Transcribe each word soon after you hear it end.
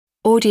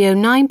Audio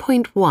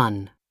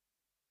 9.1.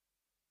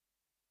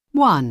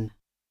 1,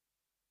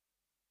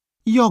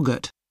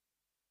 Yogurt,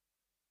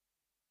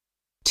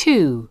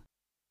 2,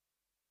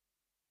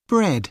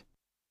 bread,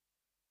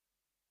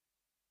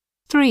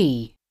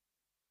 3,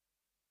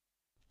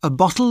 a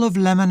bottle of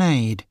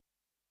lemonade,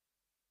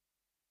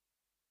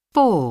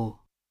 4,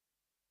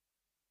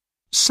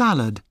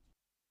 salad,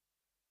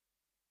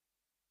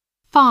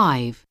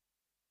 5,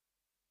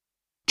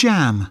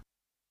 jam,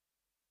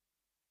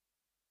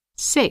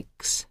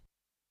 6,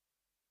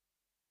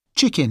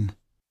 chicken,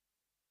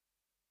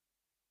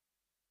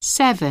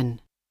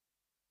 7,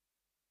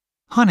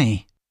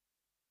 honey,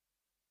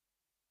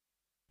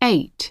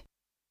 8,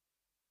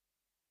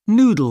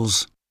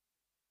 noodles,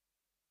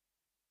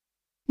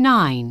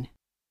 9,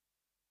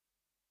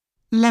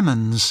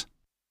 lemons,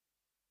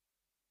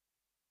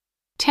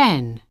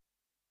 10,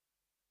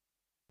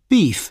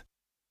 beef,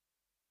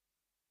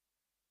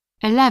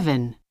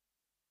 11,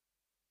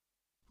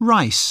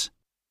 rice,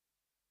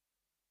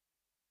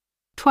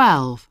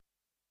 12,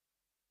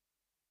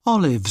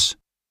 olives,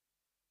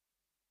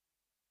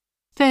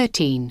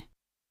 13,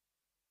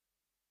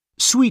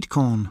 sweet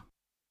corn,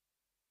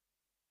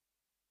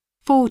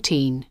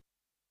 14,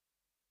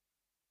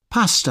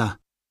 pasta,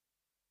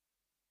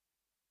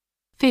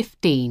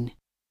 15,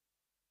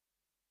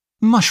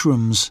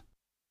 mushrooms,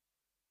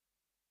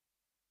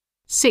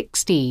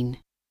 16.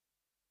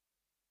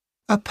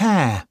 a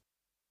pear.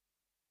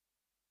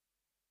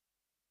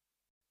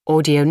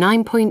 Audio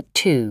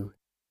 9.2.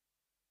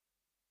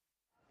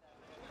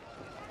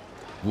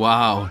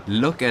 Wow,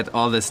 look at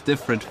all this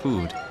different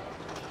food.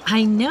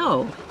 I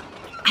know.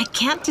 I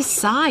can't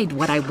decide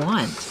what I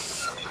want.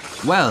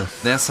 Well,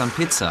 there's some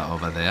pizza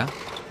over there.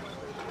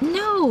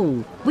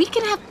 No, we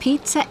can have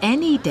pizza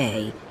any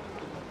day.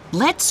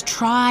 Let's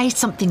try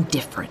something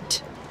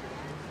different.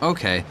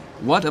 Okay,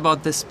 what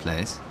about this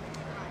place?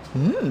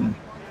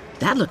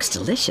 That looks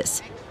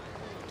delicious.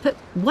 But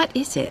what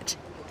is it?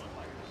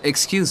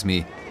 Excuse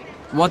me,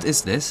 what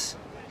is this?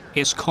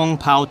 It's Kung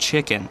Pao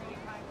chicken.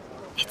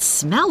 It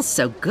smells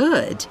so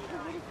good.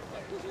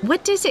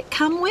 What does it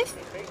come with?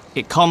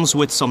 It comes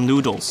with some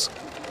noodles.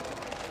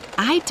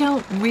 I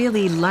don't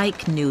really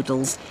like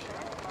noodles.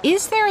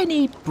 Is there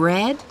any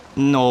bread?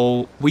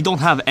 No, we don't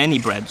have any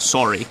bread,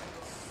 sorry.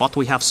 But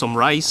we have some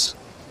rice.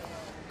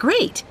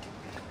 Great.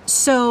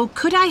 So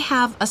could I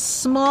have a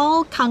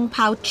small Kung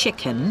Pao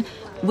chicken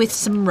with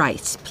some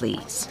rice,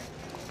 please?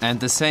 And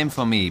the same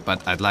for me,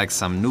 but I'd like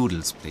some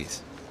noodles,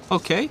 please.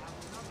 Okay.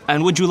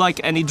 And would you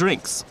like any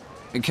drinks?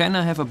 Can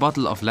I have a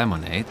bottle of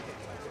lemonade?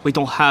 We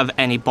don't have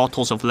any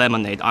bottles of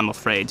lemonade, I'm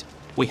afraid.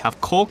 We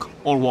have Coke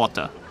or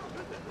water.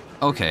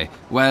 Okay,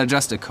 well,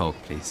 just a Coke,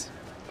 please.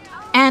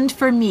 And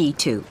for me,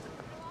 too.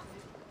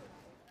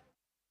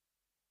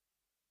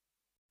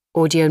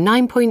 Audio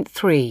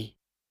 9.3.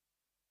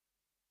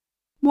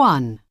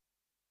 1,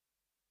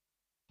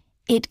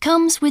 It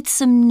comes with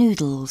some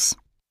noodles.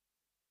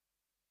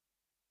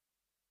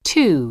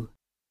 2,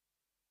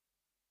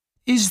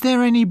 Is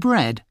there any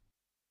bread?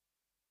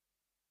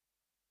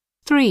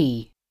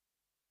 3,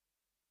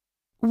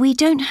 We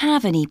don't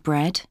have any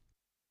bread.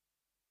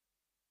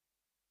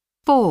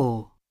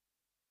 4,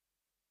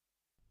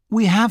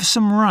 We have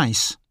some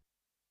rice.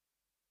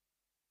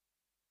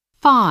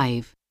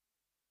 5,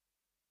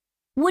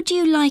 Would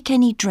you like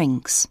any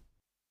drinks?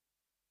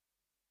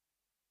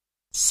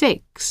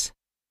 6.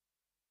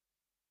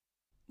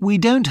 We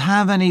don't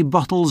have any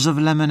bottles of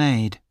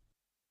lemonade.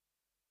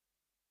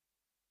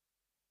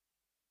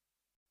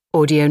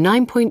 Audio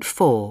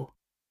 9.4.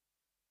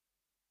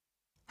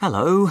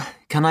 Hello,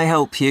 can I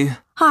help you?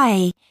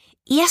 Hi.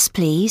 Yes,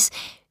 please.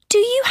 Do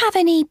you have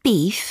any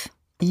beef?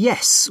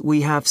 Yes,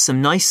 we have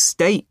some nice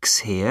steaks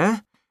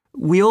here.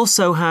 We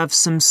also have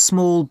some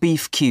small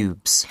beef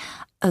cubes.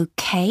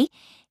 OK.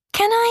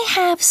 Can I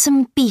have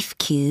some beef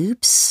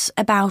cubes?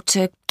 About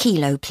a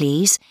kilo,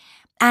 please.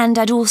 And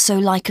I'd also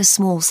like a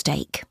small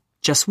steak.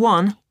 Just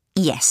one?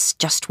 Yes,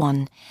 just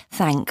one.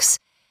 Thanks.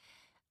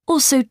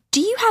 Also, do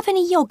you have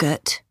any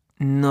yogurt?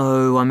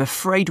 No, I'm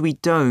afraid we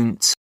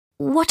don't.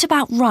 What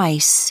about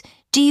rice?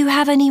 Do you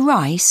have any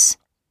rice?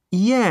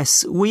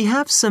 Yes, we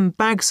have some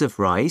bags of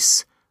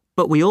rice,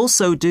 but we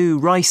also do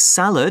rice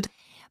salad.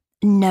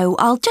 No,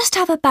 I'll just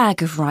have a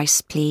bag of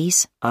rice,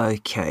 please.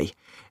 Okay.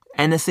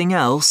 Anything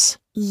else?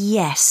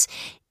 Yes.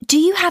 Do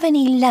you have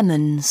any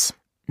lemons?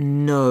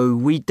 No,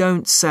 we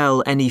don't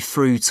sell any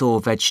fruit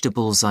or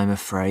vegetables, I'm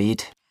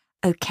afraid.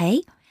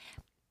 OK.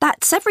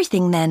 That's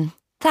everything then.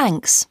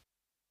 Thanks.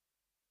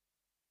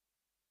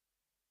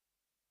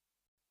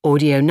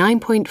 Audio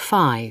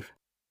 9.5.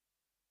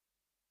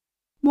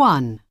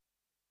 1,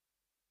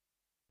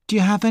 Do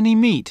you have any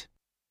meat?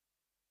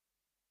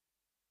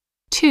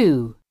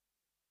 2,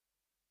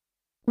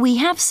 We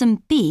have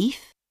some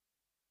beef.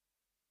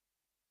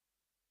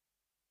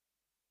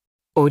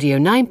 Audio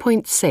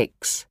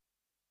 9.6.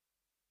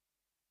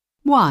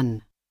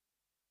 1,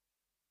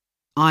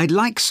 I'd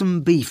like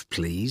some beef,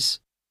 please.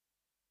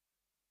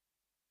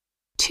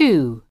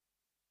 2,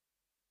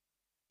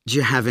 Do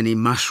you have any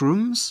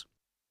mushrooms?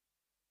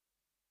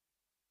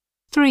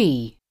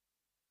 3,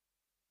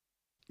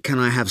 Can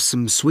I have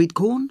some sweet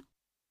corn?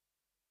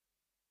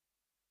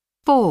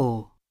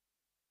 4,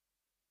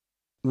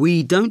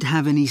 We don't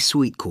have any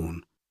sweet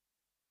corn.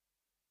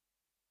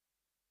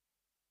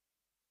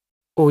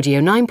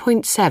 Audio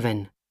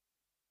 9.7.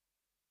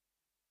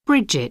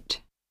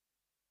 Bridget,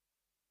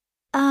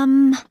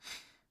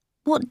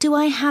 What do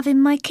I have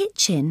in my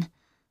kitchen?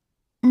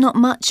 Not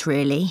much,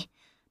 really.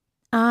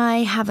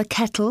 I have a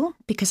kettle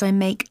because I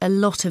make a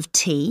lot of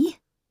tea,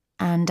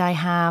 and I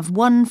have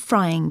 1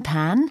 frying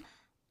pan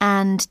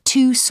and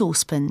 2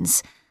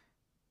 saucepans.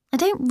 I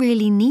don't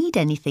really need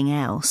anything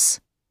else.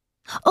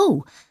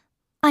 Oh,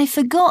 I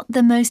forgot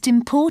the most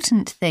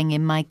important thing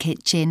in my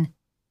kitchen.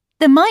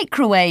 The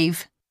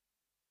microwave.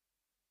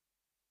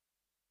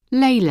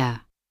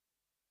 Layla,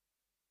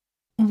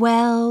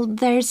 Well,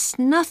 there's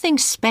nothing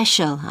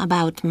special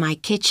about my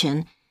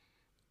kitchen.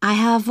 I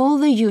have all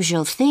the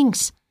usual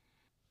things.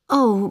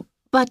 Oh,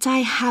 but I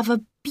have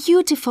a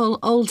beautiful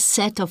old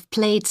set of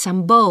plates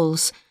and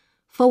bowls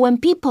for when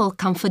people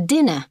come for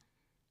dinner.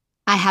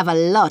 I have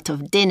a lot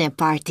of dinner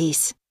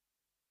parties.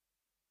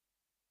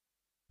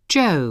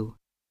 Joe,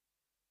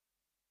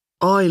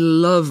 I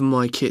love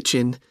my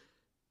kitchen.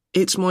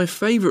 It's my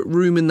favourite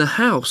room in the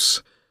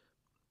house.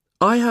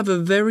 I have a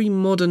very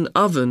modern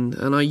oven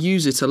and I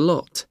use it a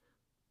lot.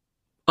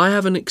 I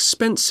have an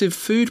expensive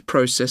food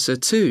processor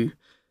too.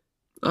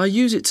 I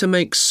use it to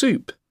make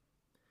soup.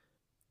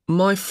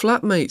 My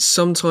flatmates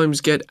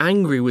sometimes get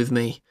angry with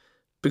me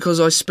because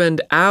I spend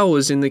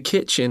hours in the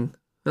kitchen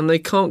and they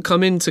can't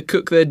come in to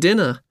cook their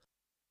dinner.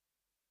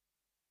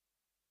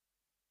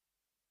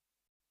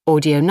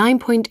 Audio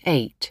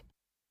 9.8.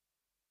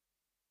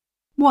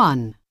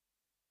 1,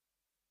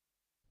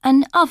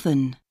 An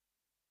oven.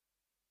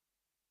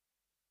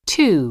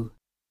 2,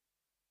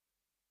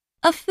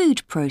 A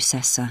food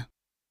processor.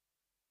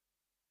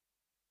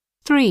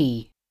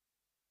 3,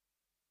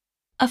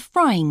 A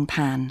frying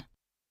pan.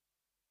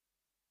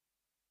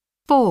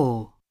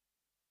 4,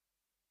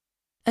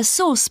 A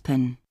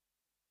saucepan.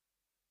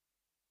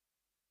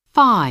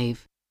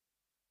 5,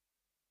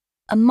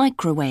 A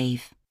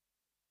microwave.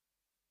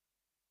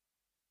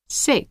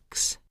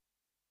 6,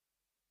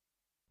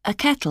 A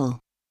kettle.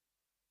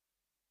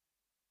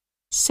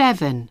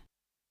 7,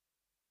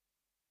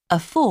 A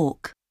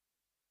fork.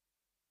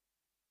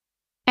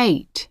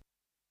 8,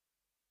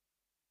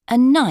 A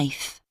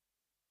knife.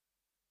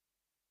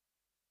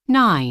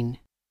 9,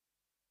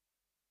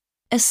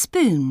 A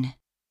spoon.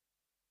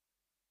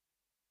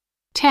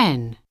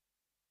 10,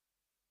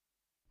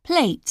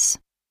 Plates.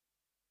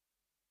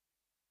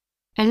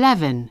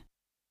 11.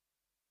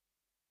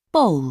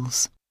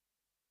 Bowls.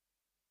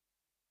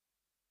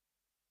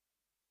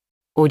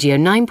 Audio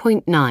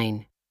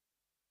 9.9.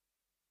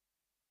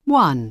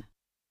 1,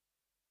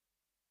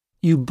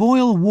 You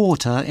boil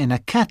water in a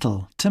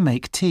kettle to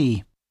make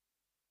tea.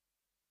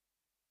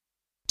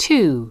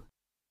 2,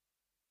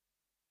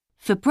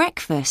 For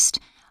breakfast,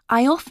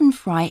 I often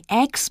fry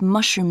eggs,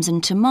 mushrooms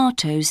and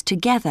tomatoes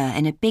together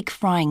in a big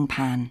frying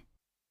pan.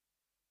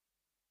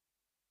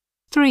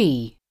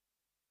 3,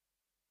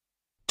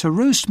 To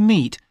roast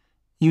meat,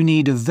 you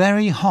need a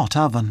very hot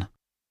oven.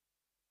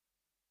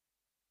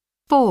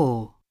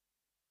 4,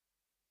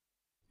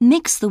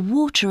 Mix the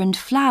water and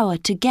flour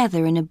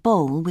together in a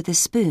bowl with a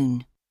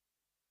spoon.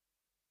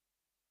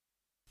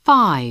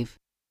 5,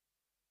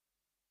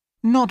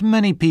 Not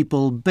many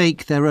people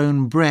bake their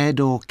own bread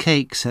or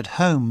cakes at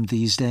home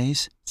these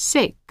days.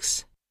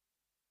 6,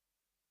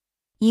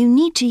 You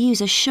need to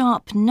use a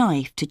sharp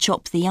knife to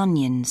chop the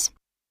onions.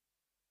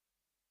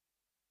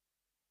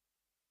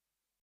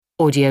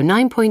 Audio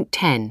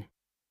 9.10.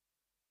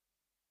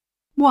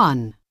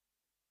 1,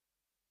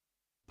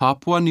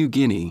 Papua New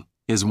Guinea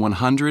is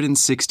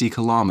 160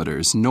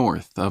 kilometers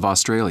north of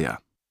Australia.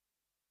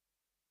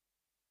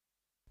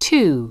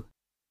 2,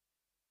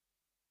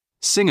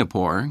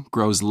 Singapore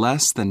grows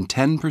less than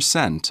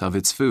 10% of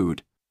its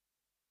food.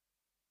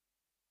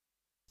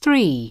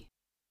 3,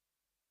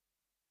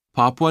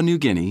 Papua New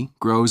Guinea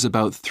grows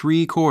about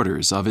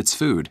 3/4 of its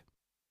food.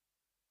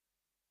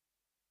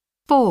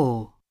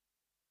 4,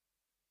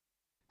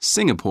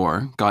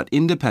 Singapore got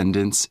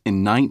independence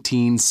in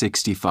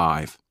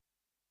 1965.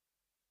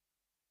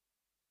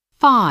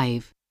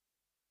 5,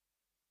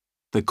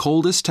 The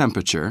coldest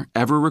temperature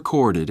ever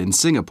recorded in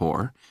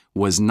Singapore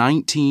was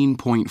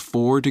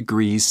 19.4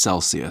 degrees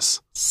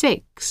Celsius.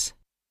 6,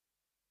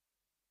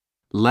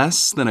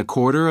 Less than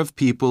 1/4 of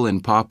people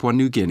in Papua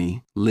New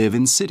Guinea live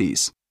in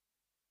cities.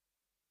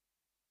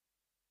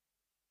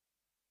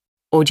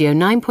 Audio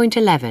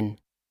 9.11.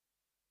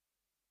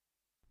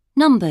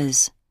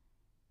 Numbers.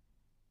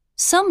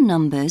 Some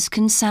numbers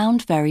can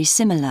sound very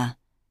similar.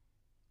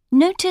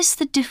 Notice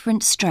the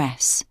different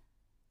stress.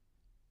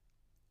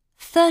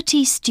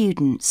 30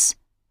 students.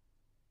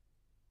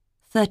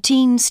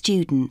 13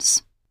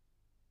 students.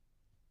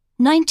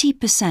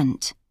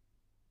 90%.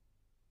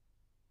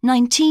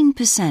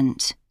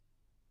 19%.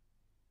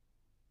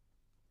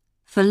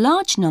 For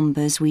large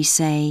numbers we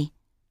say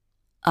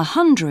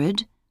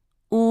 100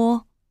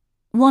 or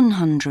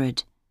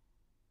 100.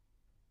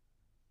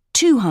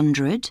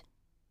 200,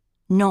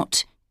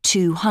 not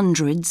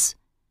 200s.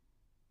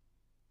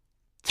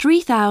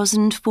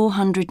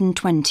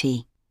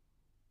 3,420.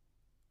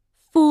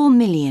 4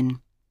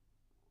 million.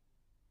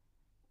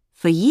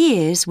 For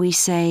years we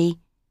say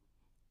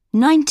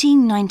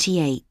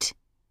 1998,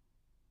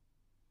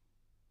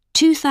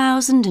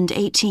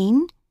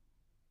 2018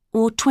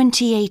 or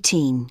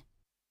 2018.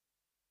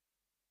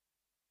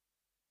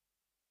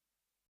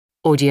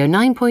 Audio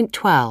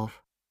 9.12.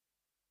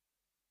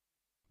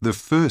 The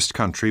first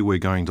country we're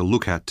going to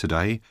look at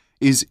today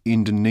is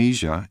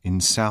Indonesia in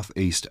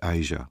Southeast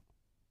Asia.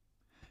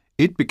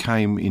 It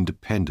became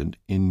independent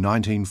in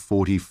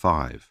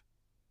 1945,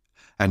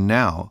 and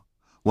now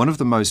one of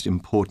the most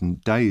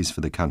important days for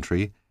the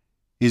country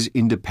is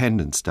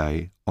Independence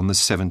Day on the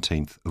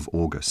 17th of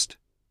August.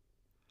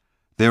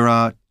 There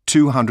are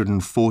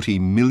 240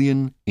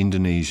 million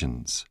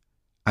Indonesians,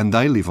 and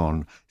they live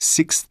on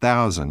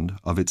 6,000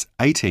 of its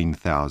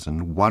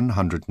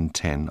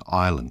 18,110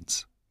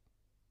 islands.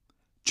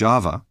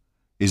 Java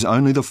is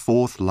only the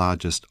fourth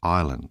largest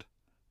island,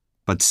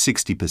 but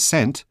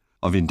 60%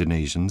 of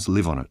Indonesians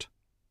live on it.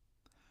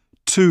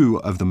 Two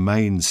of the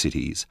main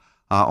cities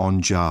are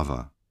on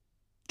Java: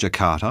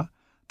 Jakarta,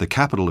 the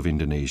capital of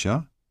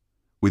Indonesia,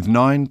 with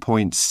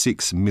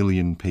 9.6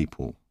 million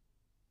people,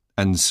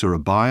 and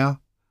Surabaya,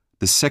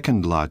 the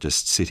second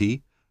largest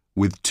city,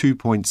 with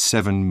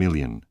 2.7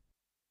 million.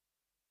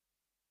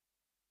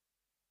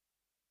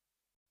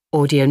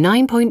 Audio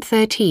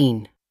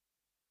 9.13.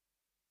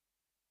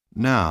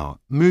 Now,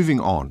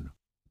 moving on.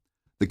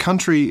 The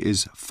country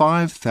is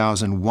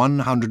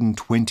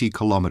 5,120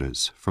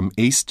 kilometres from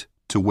east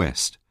to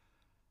west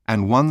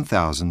and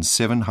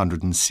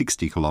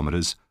 1,760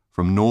 kilometres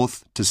from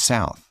north to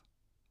south.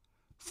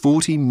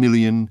 40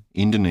 million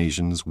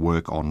Indonesians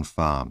work on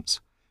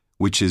farms,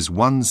 which is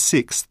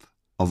 1/6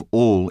 of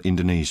all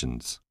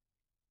Indonesians.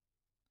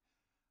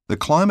 The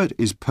climate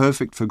is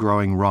perfect for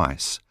growing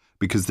rice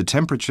because the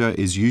temperature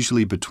is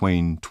usually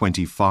between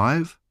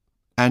 25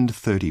 and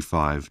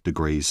 35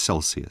 degrees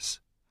Celsius,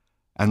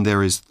 and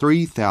there is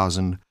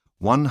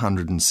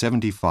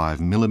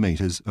 3,175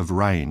 millimetres of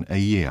rain a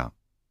year.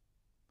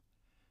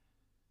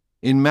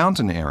 In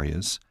mountain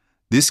areas,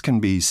 this can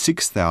be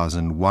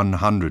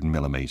 6,100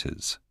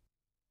 millimetres.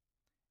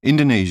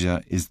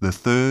 Indonesia is the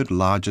third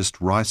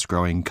largest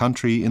rice-growing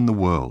country in the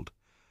world,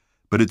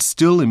 but it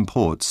still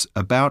imports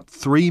about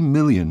 3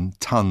 million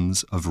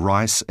tonnes of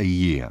rice a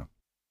year.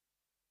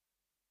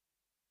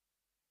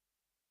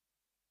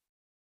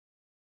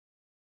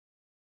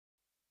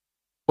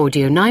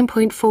 Audio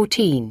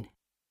 9.14.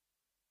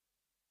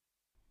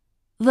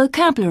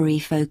 Vocabulary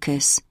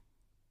focus.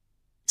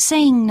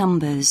 Saying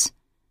numbers.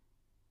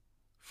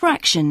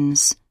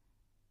 Fractions.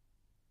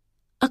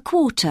 A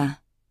quarter.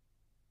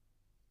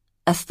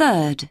 A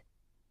third.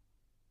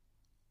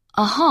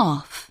 A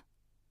half.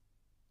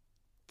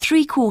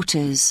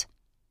 3/4.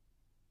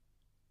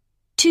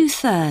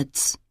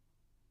 2/3.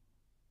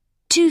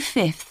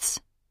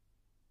 2/5.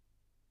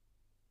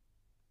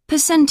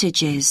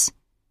 Percentages.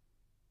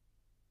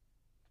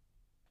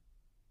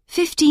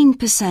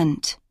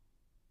 15%.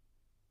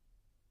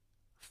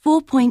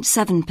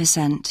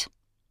 4.7%.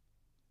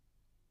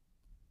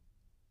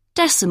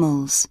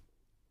 Decimals.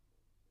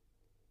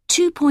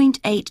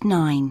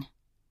 2.89.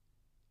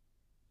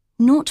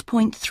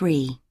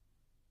 0.3.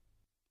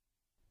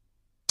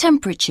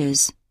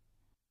 Temperatures.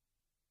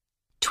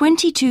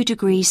 22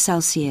 degrees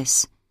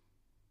Celsius.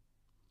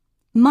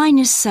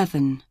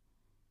 -7.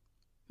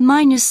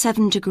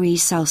 -7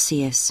 degrees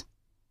Celsius.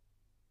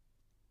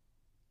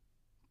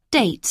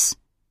 Dates.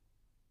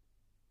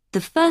 The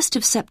 1st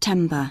of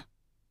September.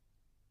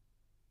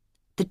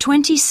 The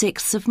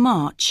 26th of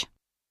March.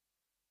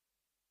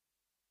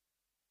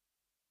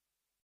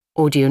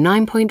 Audio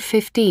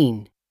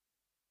 9.15.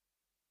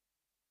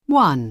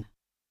 1,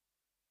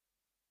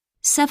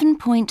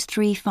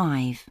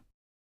 7.35.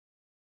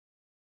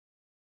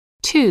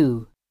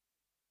 2,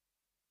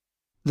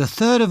 The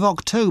 3rd of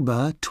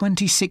October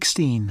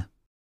 2016.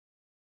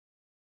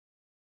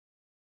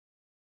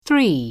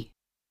 3,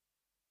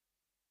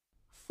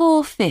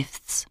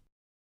 4/5.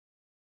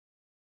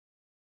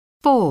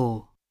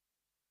 4,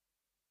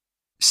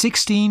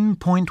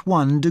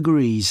 16.1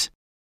 degrees.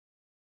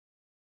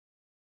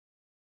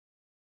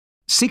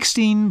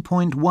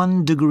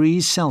 16.1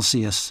 degrees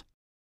Celsius.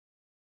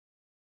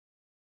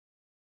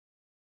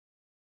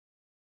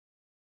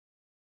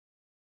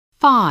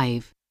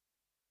 5,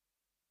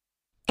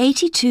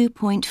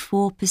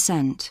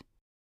 82.4%.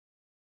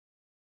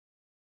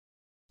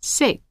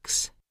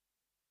 6,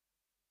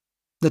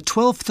 The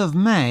 12th of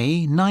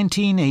May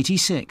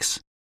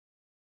 1986.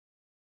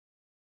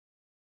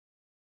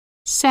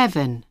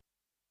 7,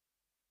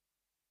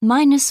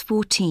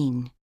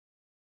 -14.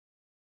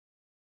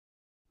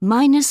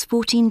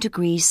 -14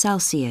 degrees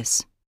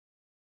Celsius.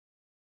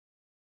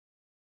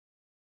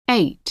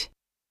 8,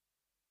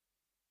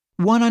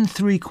 1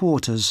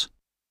 3/4.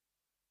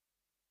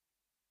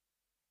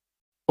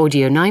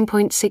 Audio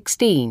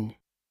 9.16.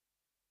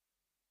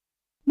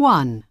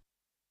 1,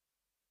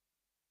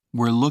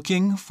 We're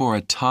looking for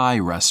a Thai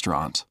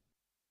restaurant.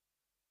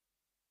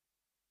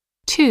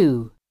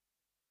 2,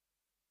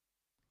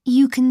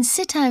 You can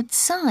sit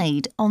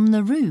outside on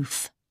the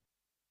roof.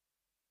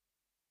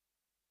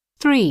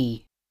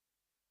 3,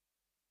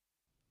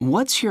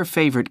 What's your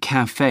favorite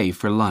cafe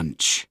for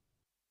lunch?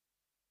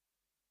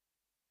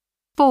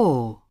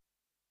 4,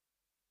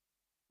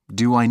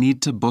 Do I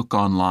need to book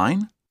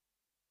online?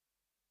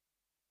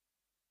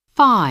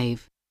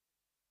 5,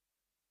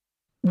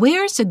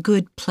 Where's a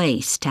good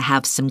place to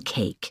have some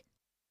cake?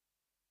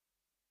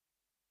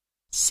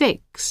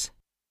 6,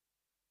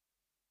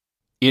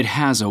 It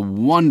has a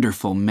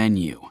wonderful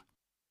menu.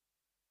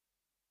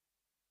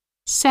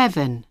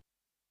 7,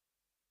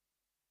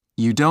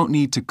 You don't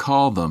need to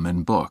call them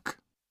and book.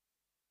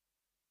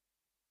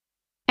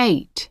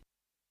 8,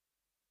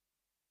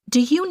 Do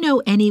you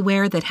know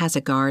anywhere that has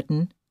a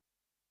garden?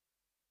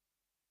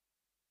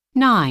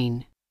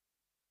 9,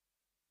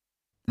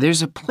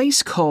 There's a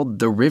place called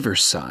the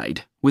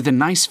Riverside with a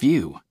nice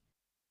view.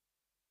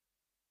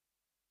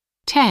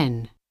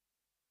 10,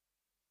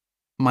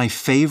 My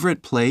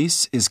favorite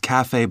place is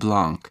Café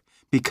Blanc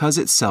because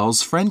it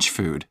sells French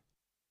food.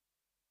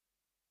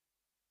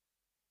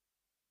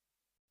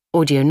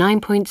 Audio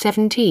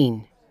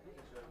 9.17.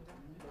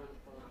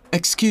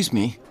 Excuse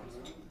me.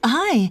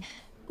 Hi,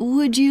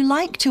 would you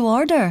like to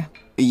order?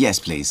 Yes,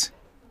 please.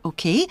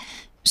 Okay,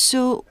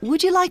 so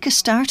would you like a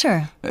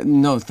starter?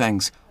 No,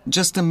 thanks.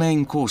 Just the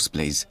main course,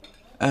 please.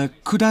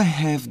 Could I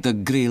have the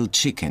grilled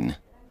chicken?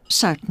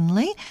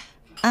 Certainly.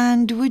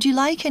 And would you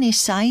like any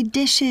side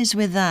dishes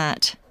with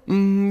that?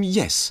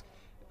 Yes.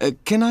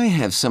 Can I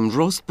have some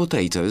roast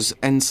potatoes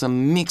and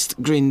some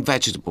mixed green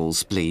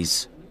vegetables,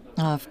 please?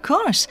 Of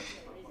course.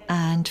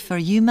 And for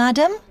you,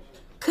 madam?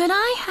 Could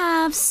I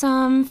have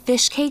some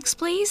fish cakes,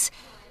 please?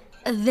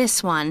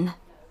 This one.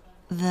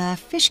 The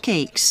fish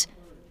cakes.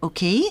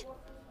 Okay.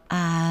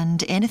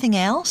 And anything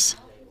else?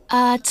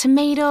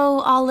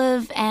 Tomato,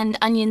 olive, and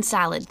onion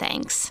salad,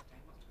 thanks.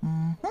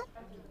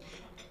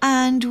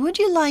 And would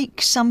you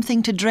like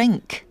something to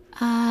drink?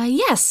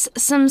 Yes,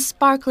 some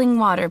sparkling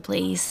water,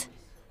 please.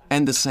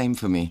 And the same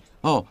for me.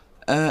 Oh,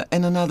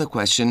 and another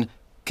question.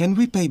 Can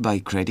we pay by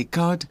credit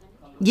card?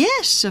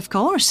 Yes, of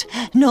course.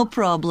 No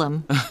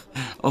problem.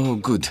 Oh,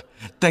 good.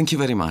 Thank you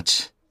very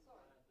much.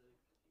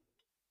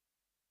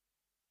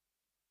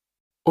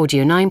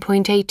 Audio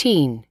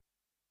 9.18.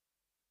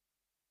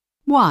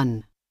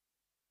 1,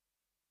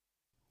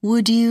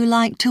 Would you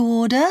like to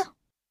order?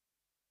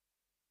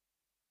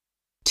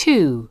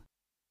 2,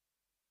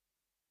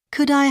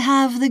 Could I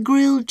have the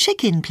grilled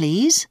chicken,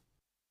 please?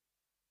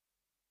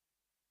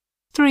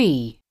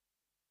 3,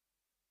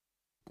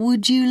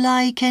 Would you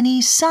like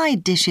any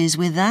side dishes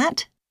with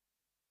that?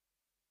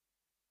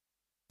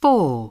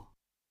 4,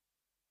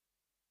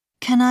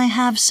 Can I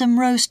have some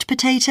roast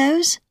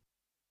potatoes?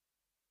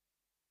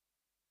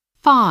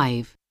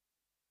 5,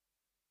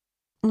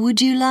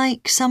 Would you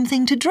like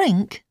something to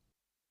drink?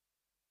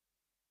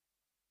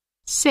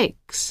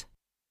 6,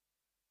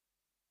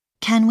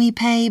 Can we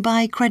pay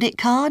by credit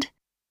card?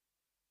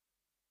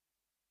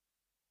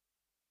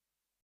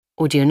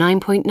 Audio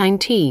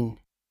 9.19.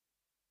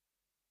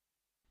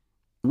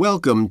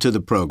 Welcome to the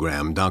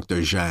program, Dr.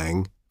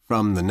 Zhang,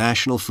 from the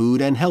National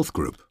Food and Health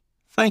Group.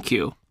 Thank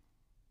you.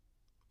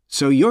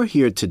 So you're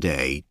here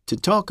today to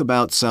talk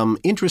about some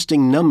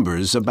interesting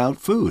numbers about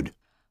food.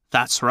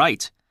 That's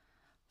right.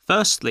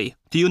 Firstly,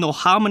 do you know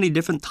how many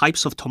different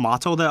types of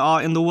tomato there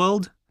are in the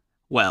world?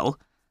 Well,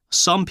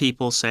 some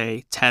people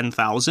say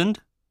 10,000,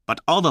 but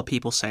other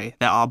people say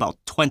there are about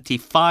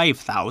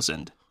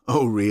 25,000.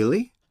 Oh,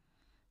 really?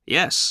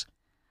 Yes.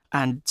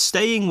 And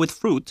staying with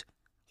fruit,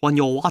 when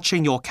you're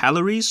watching your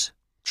calories,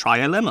 try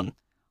a lemon.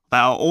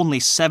 There are only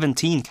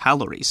 17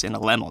 calories in a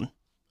lemon.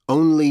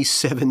 Only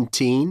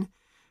 17?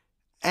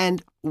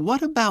 And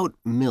what about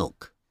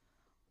milk?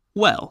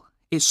 Well,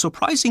 it's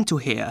surprising to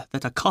hear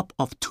that a cup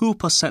of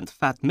 2%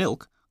 fat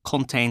milk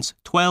contains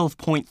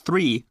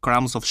 12.3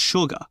 grams of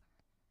sugar.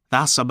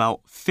 That's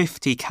about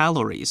 50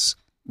 calories.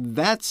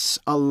 That's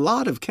a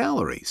lot of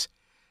calories.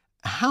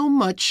 How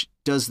much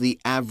does the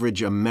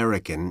average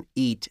American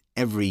eat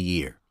every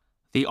year?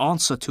 The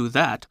answer to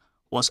that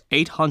was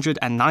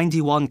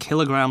 891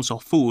 kilograms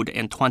of food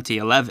in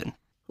 2011.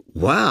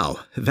 Wow,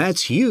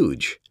 that's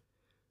huge.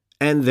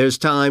 And there's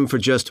time for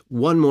just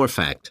one more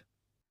fact.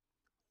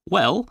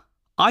 Well,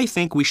 I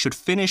think we should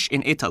finish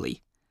in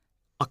Italy,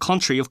 a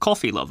country of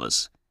coffee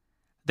lovers.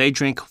 They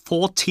drink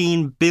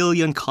 14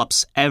 billion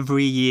cups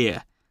every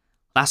year.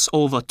 That's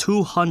over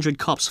 200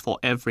 cups for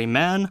every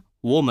man,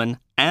 woman,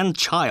 and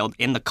child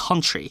in the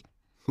country.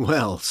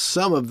 Well,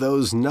 some of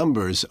those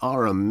numbers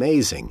are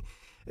amazing.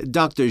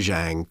 Dr.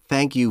 Zhang,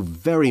 thank you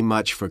very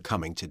much for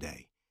coming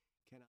today.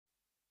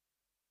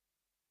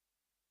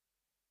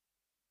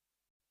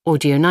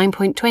 Audio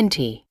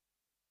 9.20.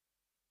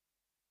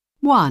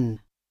 1,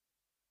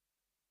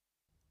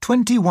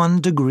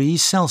 21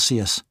 degrees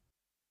Celsius.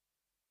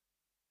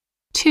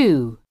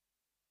 2,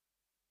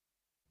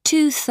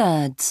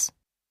 2/3.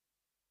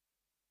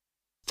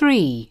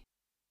 3,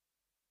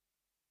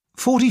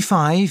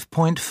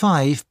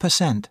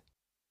 45.5%.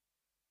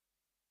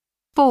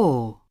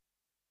 4.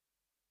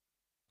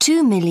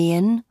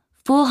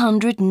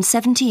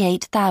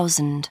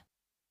 2,478,000.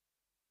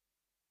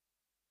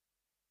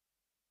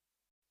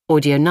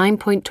 Audio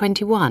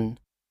 9.21.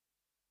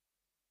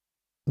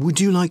 Would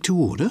you like to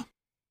order?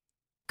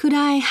 Could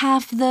I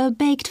have the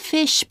baked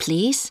fish,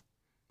 please?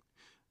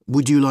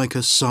 Would you like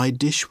a side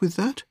dish with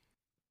that?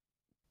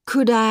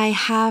 Could I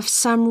have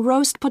some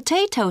roast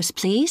potatoes,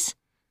 please?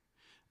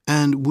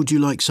 And would you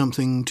like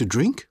something to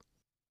drink?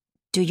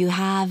 Do you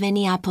have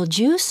any apple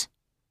juice?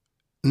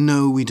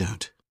 No, we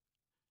don't.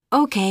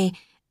 Okay,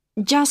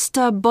 just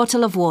a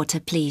bottle of water,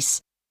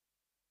 please.